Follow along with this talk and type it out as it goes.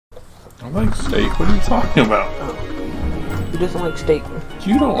I like steak. What are you talking about? Oh. Who doesn't like steak?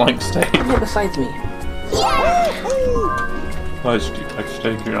 You don't like steak. Yeah, besides me. Why do you like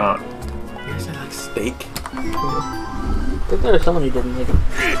steak or not? Yes, I like steak. I think there was someone who didn't like it.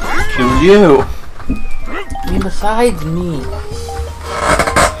 Kill you. I mean, besides me.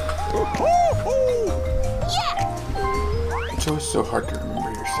 It's always so hard to remember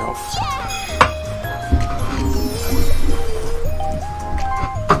yourself.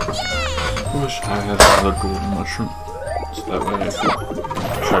 I wish I had another golden mushroom. So that way I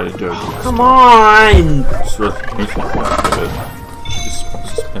could try to do it. Come on! It's worth anything like it. She just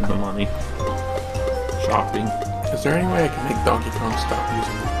wants to spend the money shopping. Is there any way I can make Donkey Kong stop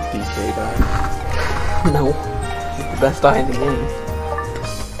using the DK die? No. It's the best die in the game.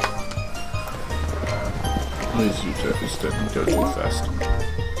 Please use it instead and go too fast.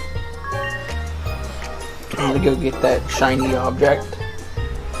 I'm gonna go get that shiny object.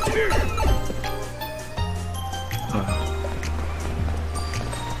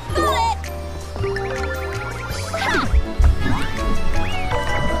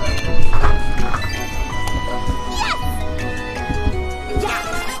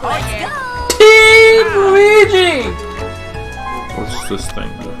 What's this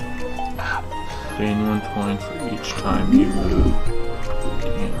thing do? Gain 1 point for each time you move.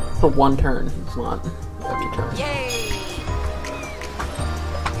 Damn. For one turn, it's not every turn. Yay!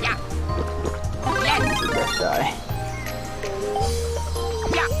 Yeah. It's the best die.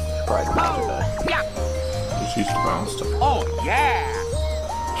 Yeah. Probably the Bowser die. Yeah. Just use the balance stuff. Oh yeah.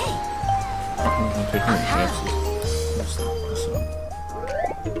 I'm taking the chances. Listen.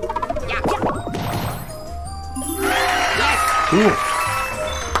 Cool.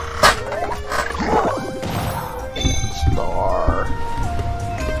 Star.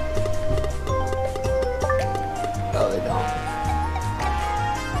 Oh, they don't.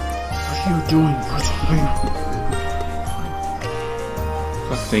 What are you doing?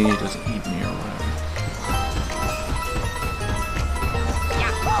 That thingy doesn't eat me around.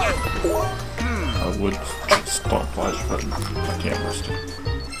 I would just stop flash button. I can't rest it.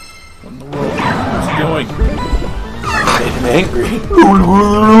 What in the world? What's he doing? Made him angry.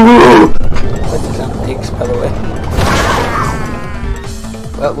 That's the sound it makes, by the way.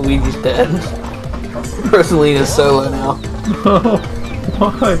 Well, Luigi's dead. Rosalina's solo now.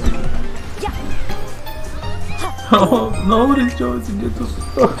 Why? Oh, nobody's trying to get this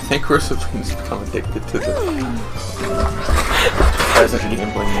stuff. I think Rosalina's become addicted to the present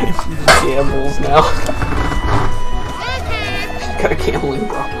gambling game. She gambles now. She's got a gambling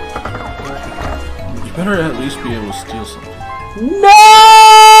problem. You better at least be able to steal something. No!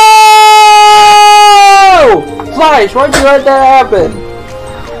 Flash, why'd you let that happen?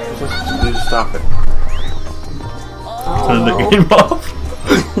 Just stop it. Turn the game off.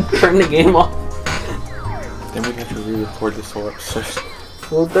 Turn the game off. Then we have to re-record this whole episode.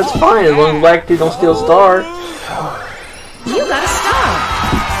 Well, that's fine as long as Black Dude don't steal a star. You got a star.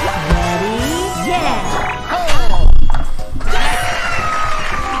 Ready? Yeah.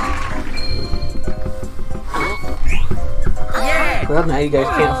 Well, now you guys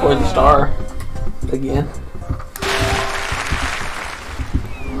can't afford the star again.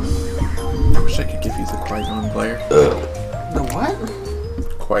 I wish I could give you the Qui Gon glare. The what?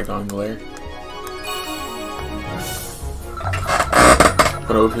 Qui Gon glare.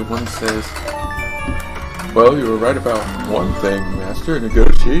 But Obi-Wan says, "Well, you were right about one thing, Master.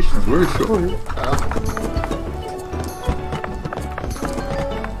 Negotiations were short."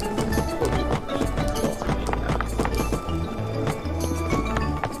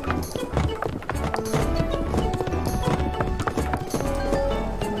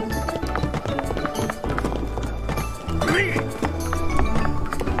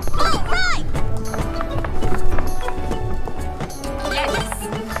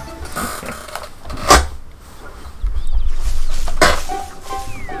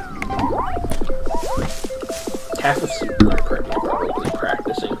 Half of probably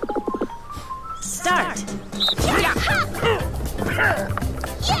practicing. Start.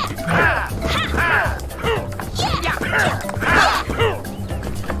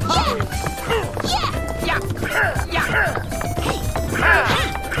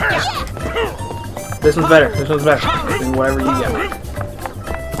 This one's better. This one's better than whatever you get.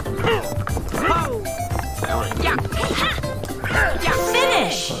 That one ain't good.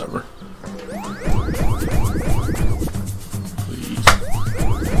 Finish. Whatever.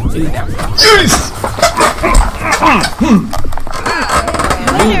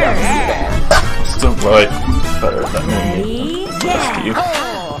 Still right. Better than me. Ready? Yeah. You.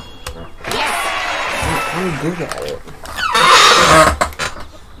 I'm good at it.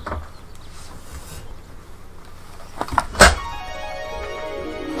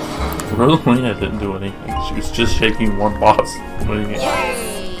 Rosalina didn't do anything. She was just shaking one boss. Doing it. I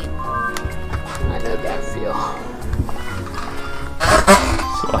know that feel.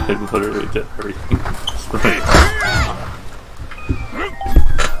 So I literally did everything. Right.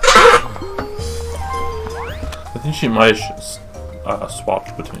 I think she might have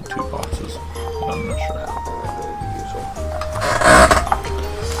swapped between two bosses. I'm not sure.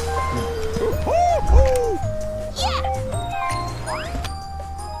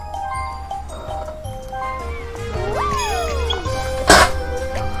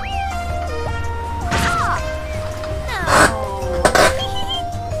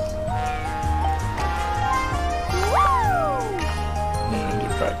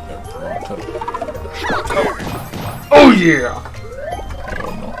 Oh yeah!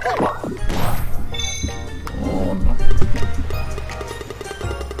 Oh no. Oh no.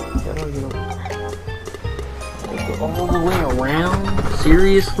 All the way around?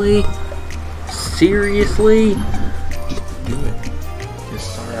 Seriously? Seriously? Do it. Just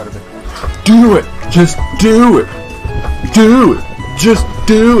start out of it. Do it! Just do it! Do it! Just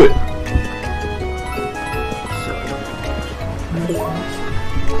do it!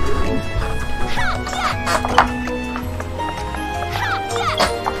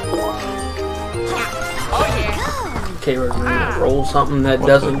 Okay, we're gonna roll something that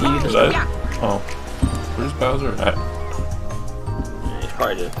doesn't give you the stuff. Oh. Where's Bowser at? He's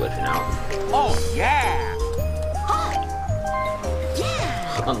probably just glitching out. Oh yeah!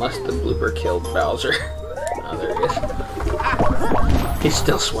 Unless the blooper killed Bowser. Oh, there he is. He's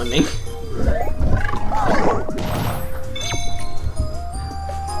still swimming.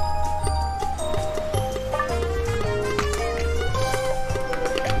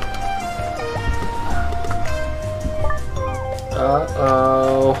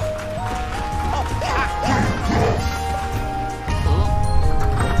 Uh-oh.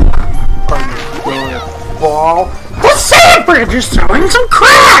 Ball. The sand bridge is throwing some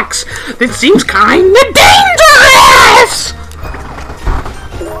cracks! That seems kinda dangerous!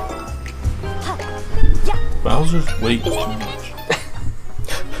 Bowser's way too much.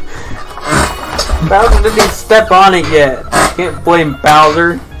 Bowser didn't even step on it yet. Can't blame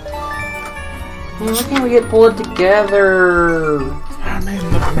Bowser. Man, why can't we get pulled together? I'm in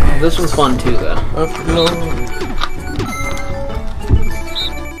the mess. This one's fun too, though.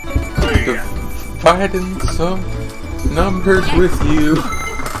 Dividing some numbers with you.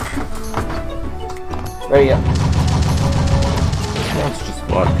 Ready up. That's just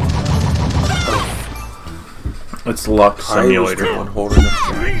luck. It's luck simulator. I was the one holding it.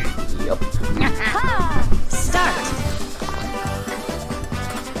 Yep. Start.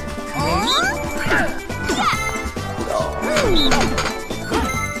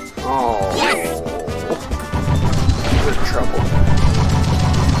 Oh. We're in trouble.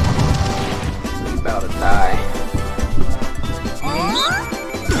 He's about to die.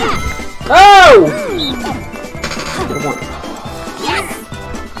 Oh! Good one.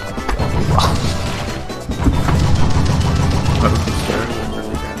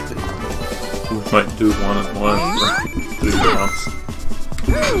 We might do one and one for 3 rounds.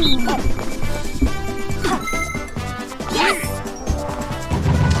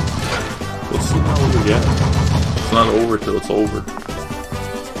 Let's see how we get. It's not over till it's over.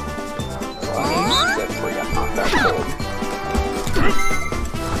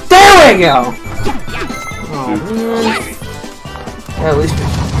 There we go! Oh man. Yeah, at least we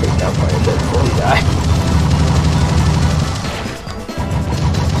should take out quite a bit before we die.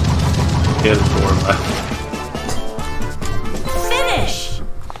 Get it door back. Finish.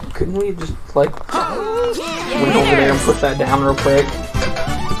 Couldn't we just, like, went over there and put that down real quick?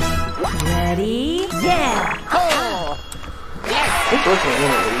 Ready? Yeah. I think those were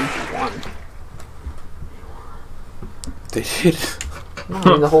one. They did. No,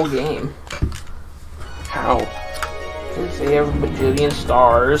 in the whole game. How? Because they have a bajillion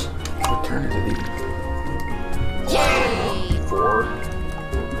stars. What turn is it? 4.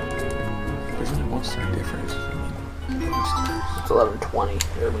 Isn't it one star difference? It's 11:20.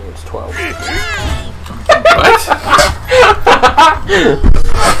 That means 12. What?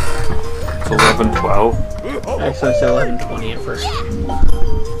 It's 11:12. Actually, I said 11:20 at first.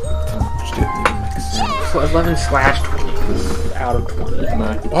 Which didn't even make sense. So 11/20 out of 20.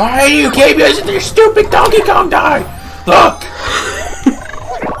 Why you keep using your stupid Donkey Kong die? Look!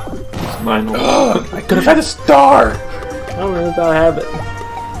 It's 9. I could have had a star! I don't know if I'll have it.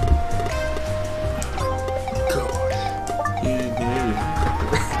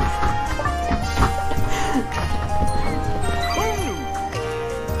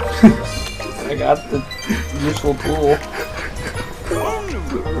 I got the useful tool.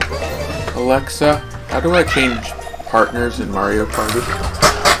 Alexa, how do I change partners in Mario Party?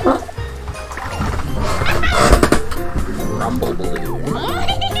 Rumble balloon.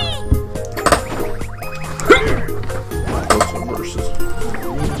 Versus.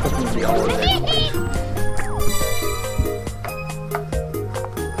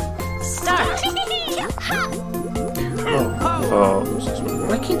 Start. Oh, this is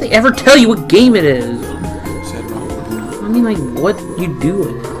what Why can't they ever tell you what game it is? Said wrong. I mean, like, what you do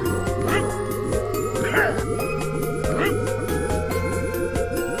with it?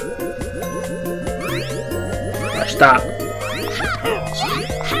 Stop.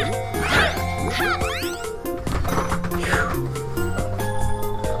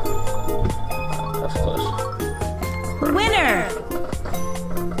 That's close. Winner.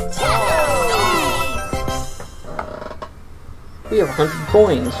 We have 100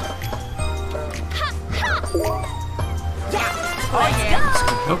 coins.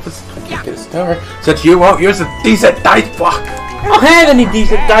 Help us get a star. Since you won't use a decent dice block. I don't have any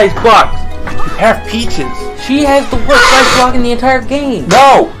decent dice blocks. You have Peaches. She has the worst dice block in the entire game.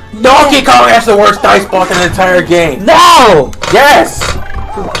 No! Donkey Kong has the worst dice block in the entire game. No! Yes!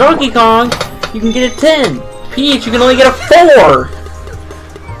 For Donkey Kong, you can get a 10. Peach, you can only get a 4.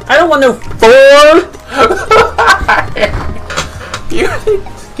 I don't want no 4. You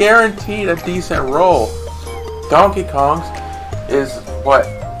guaranteed a decent roll. Donkey Kong's is what?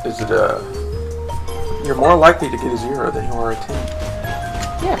 Is it a... You're more likely to get a 0 than you are a 10.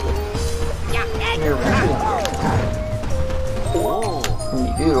 Yeah. You're right. When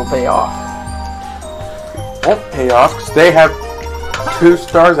you do, it'll pay off. Won't pay off because they have 2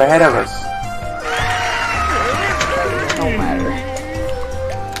 stars ahead of us. Don't matter.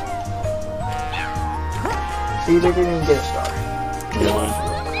 See, they didn't even get a star.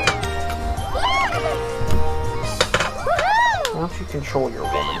 Why don't you control your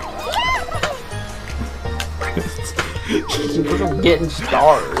woman? She's getting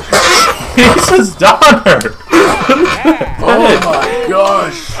stars. It's his daughter! Oh my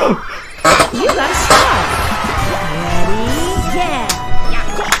gosh! You got a star. Ready?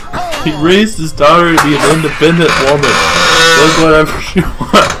 Yeah. He raised his daughter to be an independent woman. Look whatever she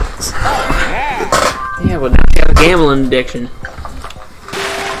wants. Yeah, but now she has a gambling addiction.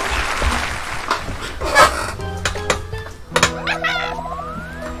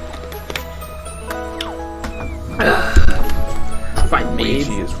 Find me.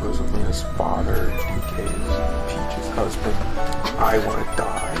 Luigi is Rosalina's father, DK is Peach's husband. I want to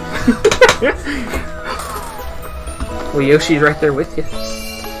die. Well, Yoshi's right there with you.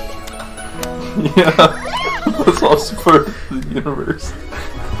 Yeah. That's also part of the universe.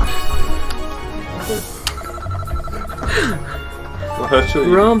 Well, actually,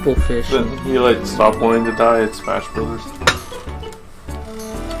 Rumblefish. then he like stopped wanting to die at Smash Brothers.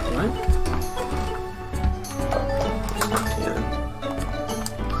 What?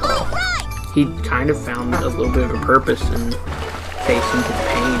 He kind of found a little bit of a purpose in facing his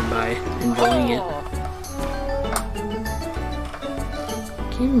pain by enjoying it.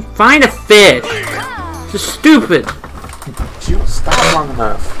 Can't even find a fish! This is stupid! She will stop long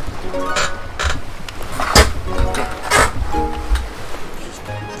enough.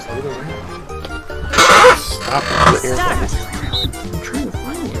 Stop the air bubbles. I'm trying to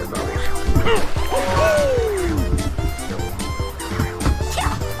find the air bubbles.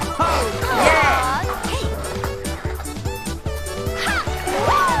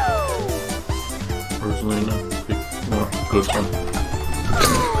 Rosalina. No, this one.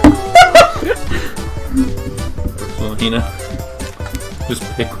 Rosalina. Just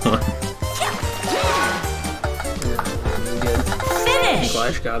pick one. Finish.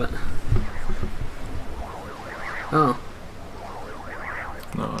 Flash got it. Oh.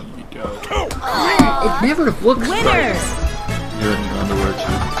 No, you got it. It never looks Winner. right. You're in your underwear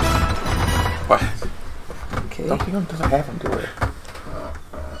too. What? Okay. Donkey Kong doesn't have underwear.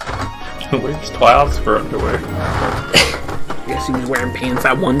 He wears clouds for underwear. I guess he was wearing pants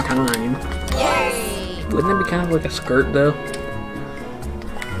at one time. Yay. Wouldn't that be kind of like a skirt though?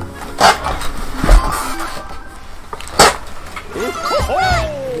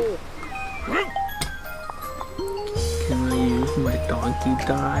 Can I use my donkey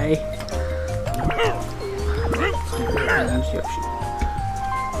die? Use Yoshi.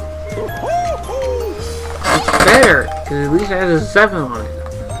 It's better, because at least it has a 7 on it.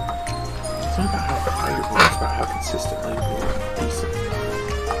 It's not about how high you're going, it's about how consistently you're doing decent.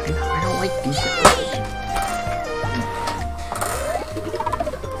 I don't like decent.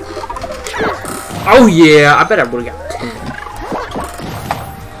 Oh yeah, I bet I would've got 10.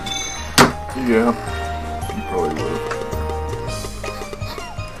 Yeah. You probably would.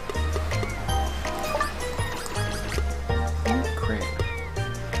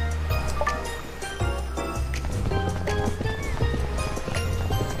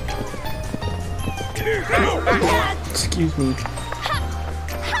 Excuse me.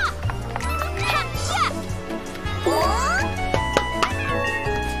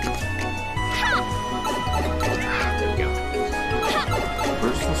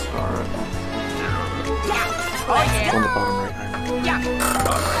 Where's the star at? On the bottom right hand.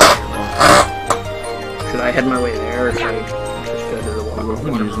 Should I head my way there, or should I just go to the water? I've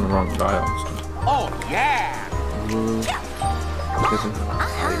been using the wrong dial instead. Oh, yeah!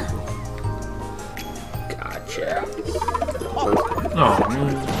 Gotcha. Oh,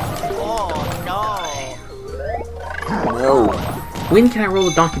 man. No. When can I roll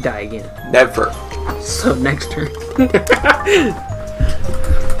the donkey die again? Never. So next turn. Okay, here.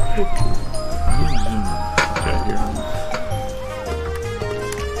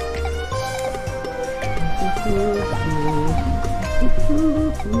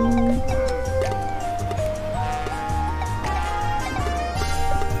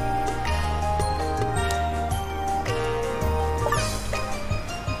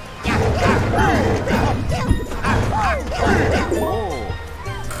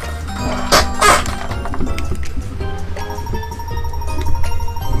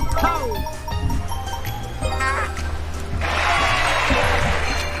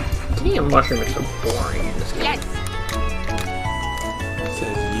 Damn, mushroom is so boring in this game.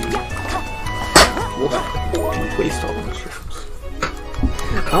 Says you. What? Waste all the mushrooms.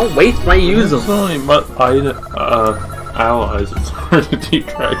 I don't waste my use There's them. so many allies, it's hard to keep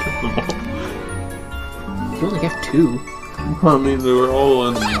track of them all. You only have 2. I mean, they were all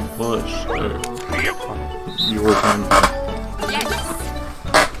in mush. Your time.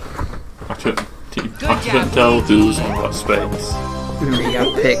 I couldn't tell who was on what space. Remember, you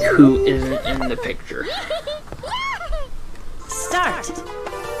gotta pick who isn't in the picture. Start.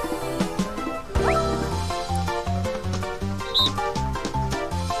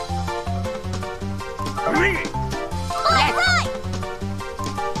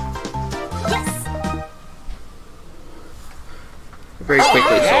 Very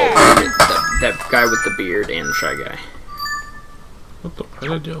quickly solved that guy with the beard and the shy guy. What the? How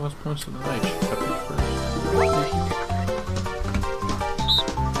did I do it last points of the night? I picked first. Right.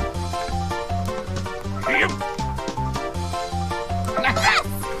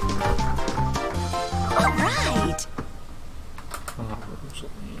 Oh,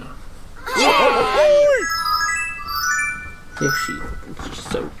 Rosalina. Yeah, she's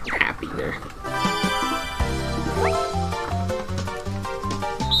so happy there.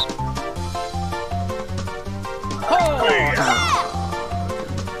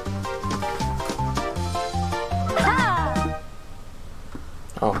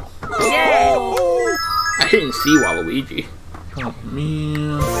 Oh. I didn't see Waluigi. Oh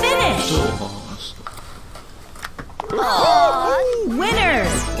man. Finish. So lost.